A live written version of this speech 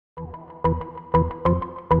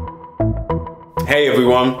Hey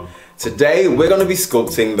everyone, today we're going to be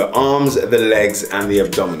sculpting the arms, the legs and the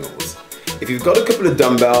abdominals. If you've got a couple of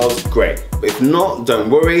dumbbells, great, but if not, don't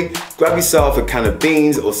worry, grab yourself a can of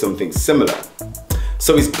beans or something similar.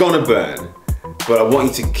 So it's gonna burn, but I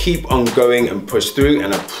want you to keep on going and push through,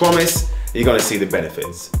 and I promise you're gonna see the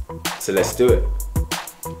benefits. So let's do it.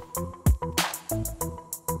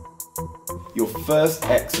 Your first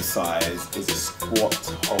exercise is a squat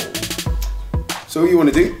hold. So what you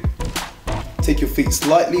want to do, take your feet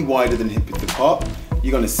slightly wider than hip width apart.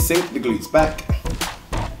 You're going to sink the glutes back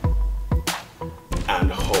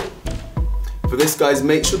and hold. For this, guys,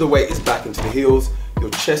 make sure the weight is back into the heels,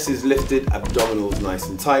 your chest is lifted, abdominals nice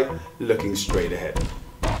and tight, looking straight ahead.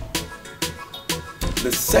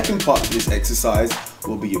 The second part of this exercise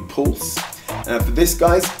will be your pulse. And for this,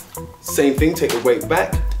 guys, same thing, take the weight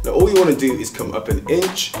back. Now all you want to do is come up an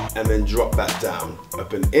inch and then drop back down.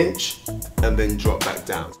 Up an inch and then drop back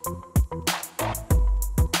down.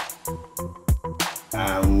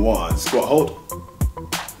 And one, squat hold.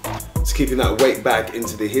 Just keeping that weight back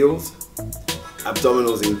into the heels.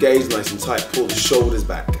 Abdominals engaged, nice and tight, pull the shoulders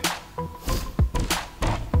back.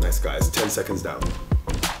 Nice, guys, 10 seconds down.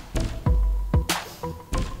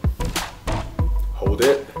 Hold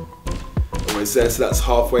it. Almost there, so that's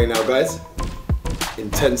halfway now, guys. In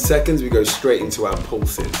 10 seconds, we go straight into our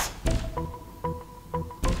pulses.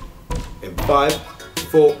 In 5,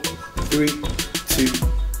 4, 3, 2,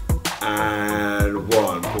 and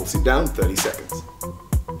 1. Pulse it down, 30 seconds.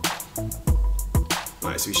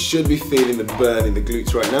 Nice, we should be feeling the burn in the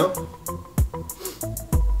glutes right now.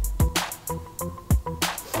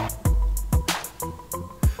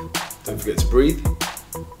 Don't forget to breathe.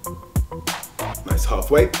 Nice,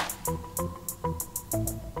 halfway.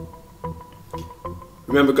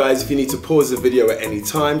 Remember, guys, if you need to pause the video at any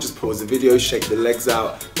time, just pause the video, shake the legs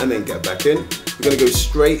out, and then get back in. We're going to go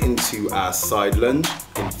straight into our side lunge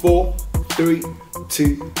in 4, 3,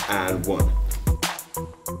 2, and 1. So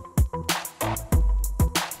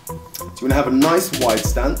you're going to have a nice wide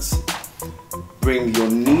stance. Bring your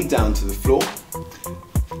knee down to the floor.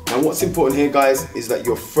 Now what's important here, guys, is that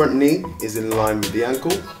your front knee is in line with the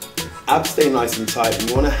ankle. Abs stay nice and tight, and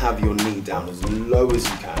you want to have your knee down as low as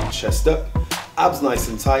you can, chest up. Abs nice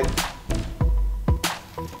and tight.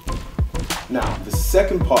 Now, the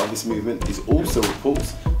second part of this movement is also a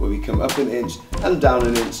pulse, where we come up an inch and down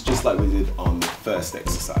an inch, just like we did on the first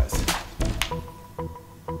exercise.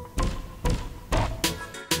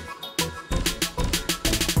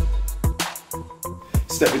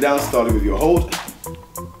 Step it down, starting with your hold.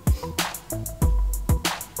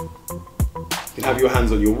 You can have your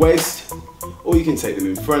hands on your waist, or you can take them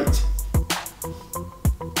in front.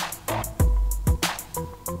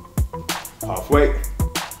 Halfway.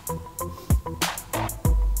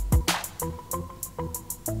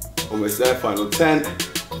 Almost there, final 10.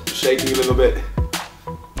 Shaking a little bit.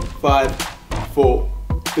 5, 4,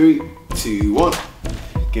 3, 2, 1.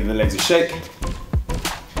 Give the legs a shake.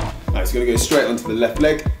 Now it's going to go straight onto the left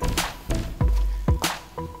leg.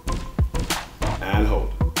 And hold.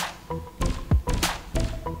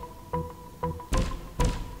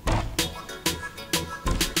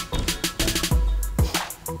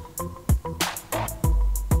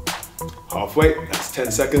 Halfway, that's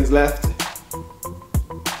 10 seconds left.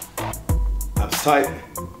 Abs tight.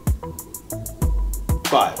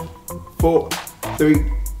 5, 4,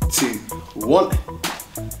 3, 2, 1.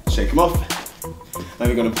 Shake them off. Now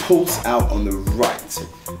we're going to pulse out on the right.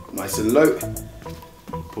 Nice and low.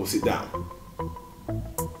 Pulse it down.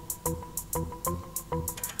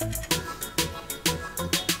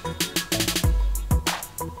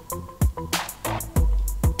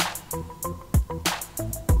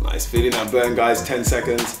 Feeling that burn, guys, 10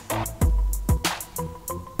 seconds.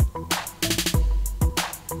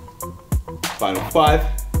 Final 5,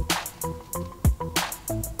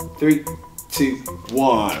 3, 2,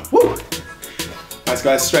 1. Woo! Nice,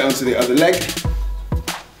 guys, straight onto the other leg.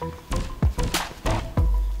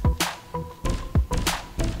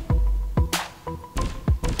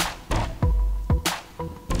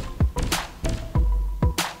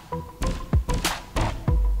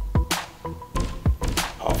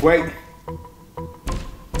 Halfway.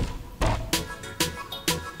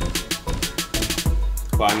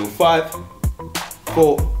 Final 5,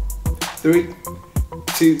 4, 3,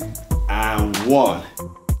 2, and 1.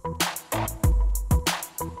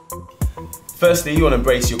 Firstly, you want to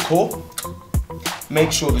embrace your core.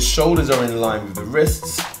 Make sure the shoulders are in line with the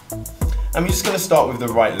wrists. And we're just going to start with the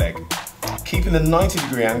right leg. Keeping the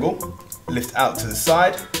 90-degree angle, lift out to the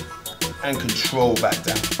side and control back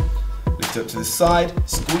down. Lift up to the side,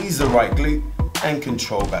 squeeze the right glute and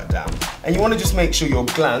control back down. And you want to just make sure your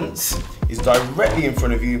glance is directly in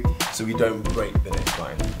front of you so we don't break the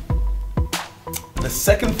neckline. The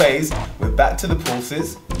second phase, we're back to the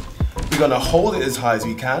pulses. We're going to hold it as high as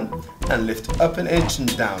we can and lift up an inch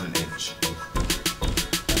and down an inch.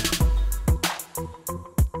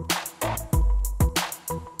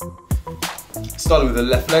 Starting with the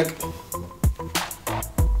left leg.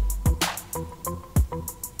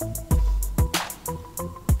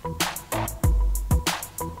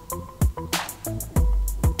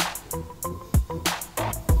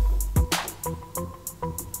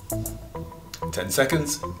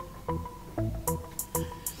 Seconds.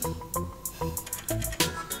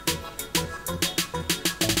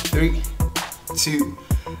 3, 2,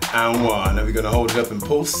 and 1. And we're going to hold it up and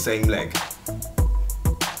pulse, same leg.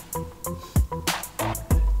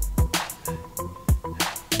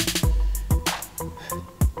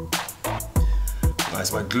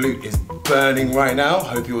 Nice, my glute is burning right now.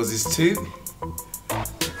 Hope yours is too.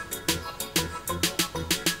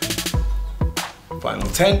 Final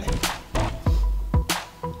 10.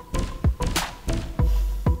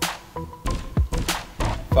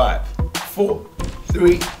 5, 4,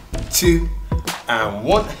 3, 2, and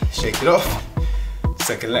 1. Shake it off.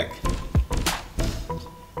 Second leg.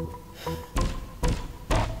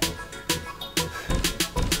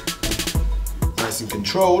 Nice and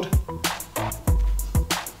controlled.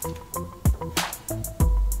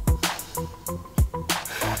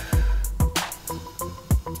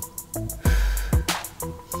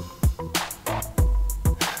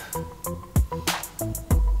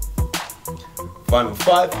 Final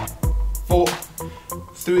 5, 4,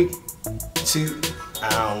 3, 2,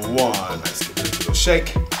 and 1. Nice, give it a little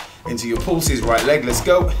shake. Into your pulses, right leg, let's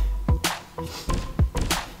go.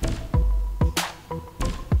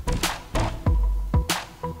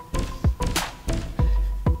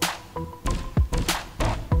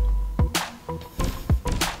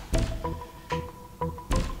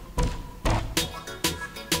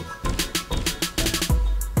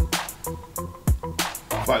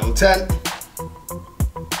 Final 10.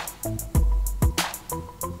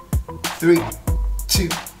 3, 2,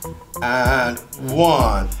 and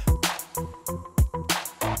 1.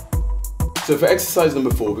 So for exercise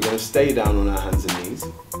number 4, we're going to stay down on our hands and knees.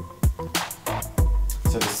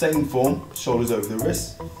 So the same form, shoulders over the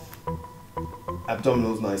wrists,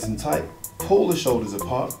 abdominals nice and tight, pull the shoulders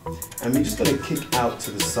apart, and we're just going to kick out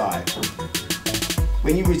to the side.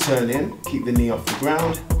 When you return in, keep the knee off the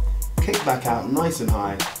ground, kick back out nice and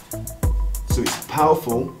high, so it's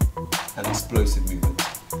powerful and explosive movement.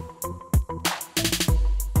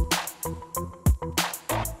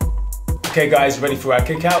 Okay guys, ready for our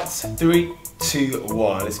kickouts? 3, 2,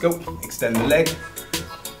 1, let's go. Extend the leg.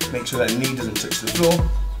 Make sure that knee doesn't touch the floor.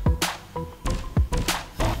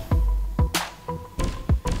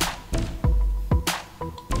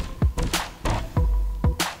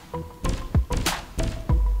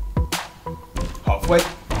 Halfway.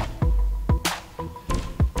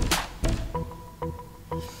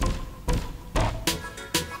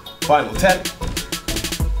 Final 10.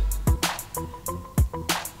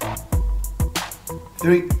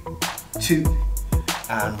 3, 2,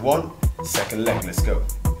 and 1. Second leg, let's go.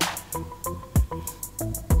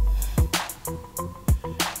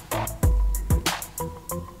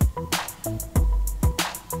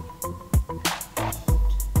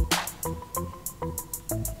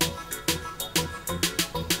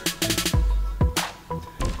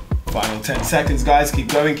 Final 10 seconds, guys. Keep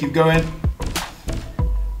going, keep going.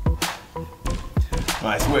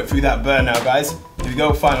 Nice, work through that burn now, guys. Here we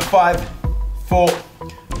go, final 5, 4,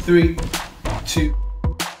 3, 2.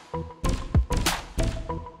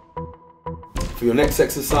 For your next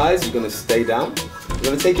exercise, you're going to stay down. You're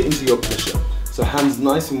going to take it into your push-up. So hands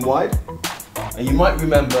nice and wide. And you might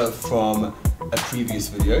remember from a previous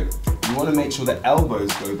video, you want to make sure that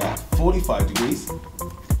elbows go back 45 degrees.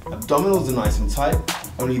 Abdominals are nice and tight.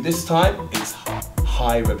 Only this time, it's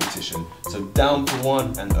high repetition. So down for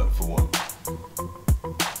 1 and up for 1.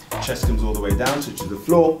 Chest comes all the way down, touches the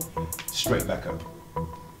floor, straight back up.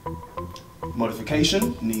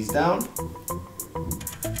 Modification, knees down.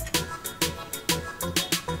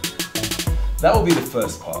 That will be the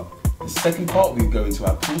first part. The second part, we go into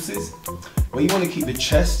our pulses, where you want to keep the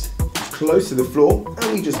chest as close to the floor,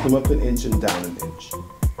 and we just come up an inch and down an inch.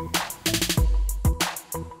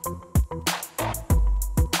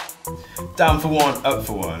 Down for 1, up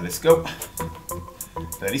for 1. Let's go.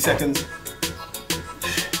 30 seconds.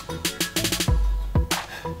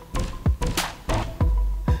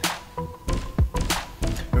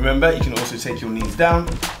 Remember, you can also take your knees down.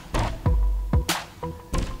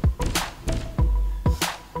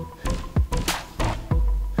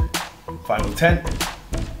 Final 10.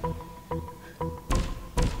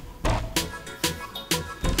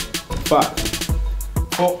 5,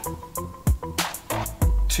 4,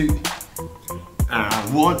 2,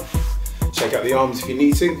 and 1. Shake out the arms if you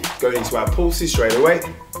need to. Going into our pulses straight away.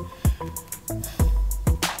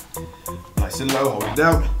 Nice and low, hold it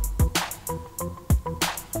down.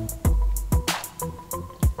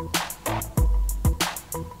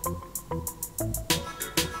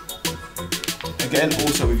 Again,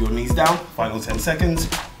 also with your knees down, final 10 seconds.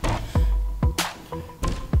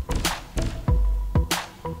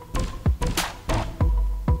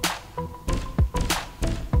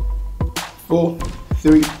 4,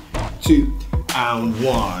 3, 2, and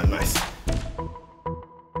 1. Nice.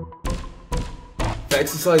 For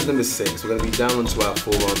exercise number 6, we're going to be down onto our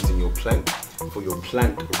forearms in your plank for your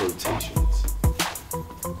plank rotations.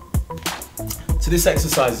 So this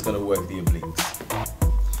exercise is going to work the obliques.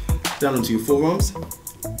 Down onto your forearms,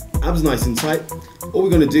 abs nice and tight. All we're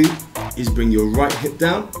going to do is bring your right hip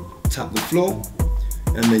down, tap the floor,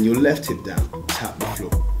 and then your left hip down, tap the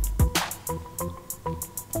floor.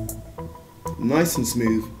 Nice and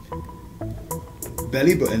smooth.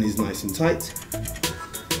 Belly button is nice and tight.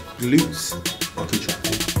 Glutes are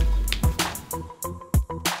contracted.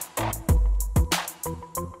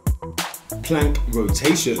 Plank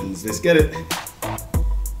rotations, let's get it.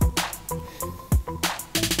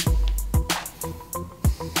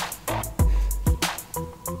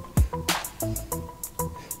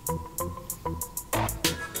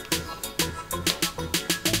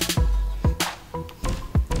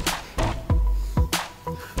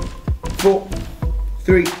 Four,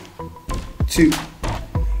 3, 2,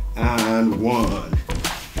 and 1.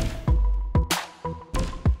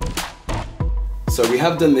 So we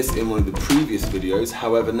have done this in one of the previous videos,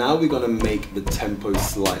 however now we're going to make the tempo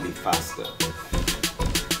slightly faster.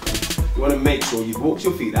 You want to make sure you've walked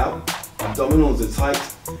your feet out, abdominals are tight,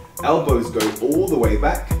 elbows go all the way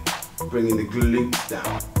back, bringing the glutes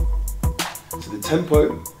down. So the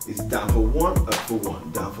tempo is down for 1, up for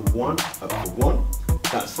 1, down for 1, up for 1.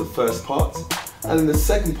 That's the first part. And in the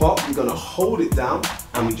second part, we're gonna hold it down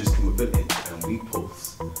and we just come up an inch and we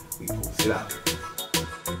pulse. We pulse it out.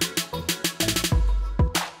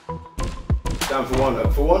 Down for 1,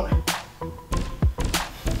 up for 1.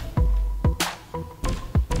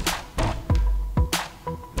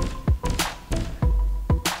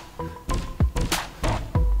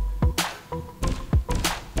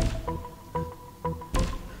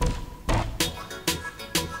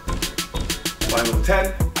 Final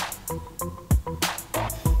 10.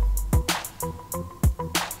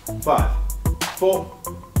 5, 4,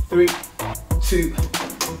 3, 2,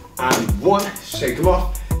 and 1. Shake them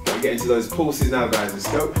off. Gotta get into those pulses now, guys. Let's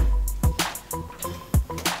go.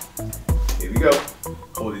 Here we go.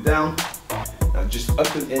 Hold it down. Now just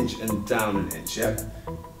up an inch and down an inch, yeah?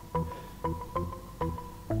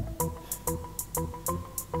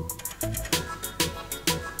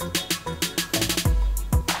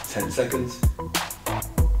 Ten seconds.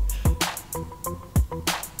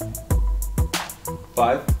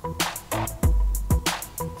 5,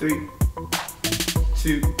 3,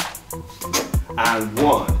 2, and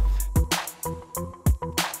 1.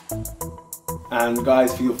 And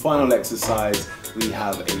guys, for your final exercise, we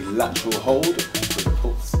have a lateral hold for the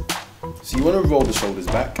pulse. So you want to roll the shoulders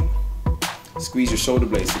back, squeeze your shoulder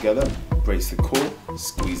blades together, brace the core,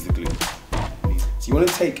 squeeze the glutes. So you want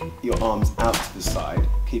to take your arms out to the side,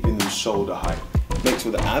 keeping them shoulder height. Make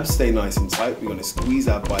sure the abs stay nice and tight. We're going to squeeze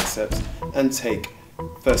our biceps and take.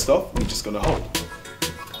 First off, we're just going to hold.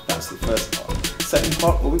 That's the first part. Second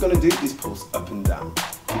part, what we're going to do is pulse up and down.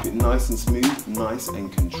 Keep it nice and smooth, nice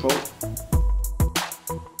and controlled.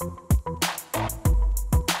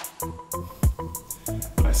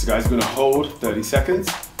 Alright, so guys, we're going to hold 30 seconds.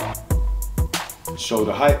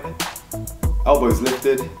 Shoulder height, elbows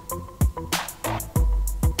lifted.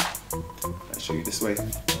 I'll show you this way.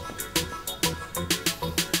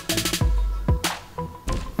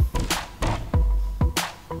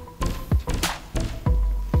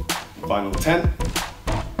 Final 10.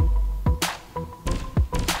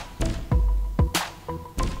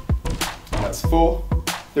 That's 4,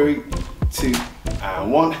 3, 2,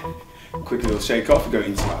 and 1. Quick little shake off. We go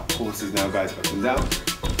into our pulses now, guys, up and down.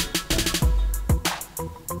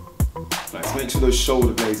 Nice. Make sure those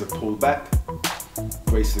shoulder blades are pulled back.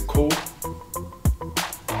 Brace the core.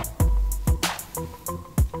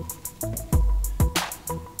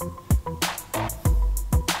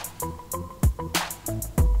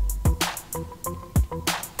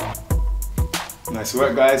 Nice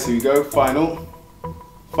work, guys. Here we go. Final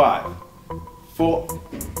 5, 4,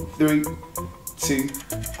 3, 2,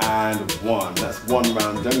 and 1. That's 1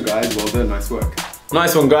 round done, guys. Well done, nice work.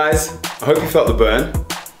 Nice one, guys. I hope you felt the burn.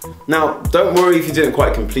 Now, don't worry if you didn't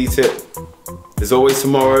quite complete it. There's always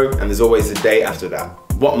tomorrow and there's always the day after that.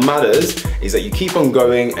 What matters is that you keep on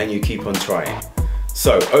going and you keep on trying.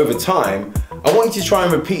 So over time, I want you to try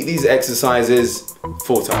and repeat these exercises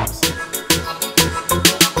 4 times.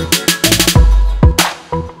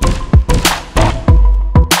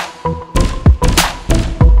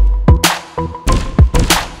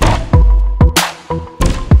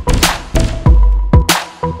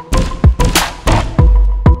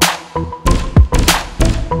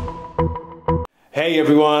 Hey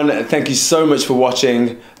everyone, thank you so much for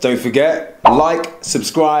watching. Don't forget, like,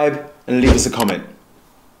 subscribe, and leave us a comment.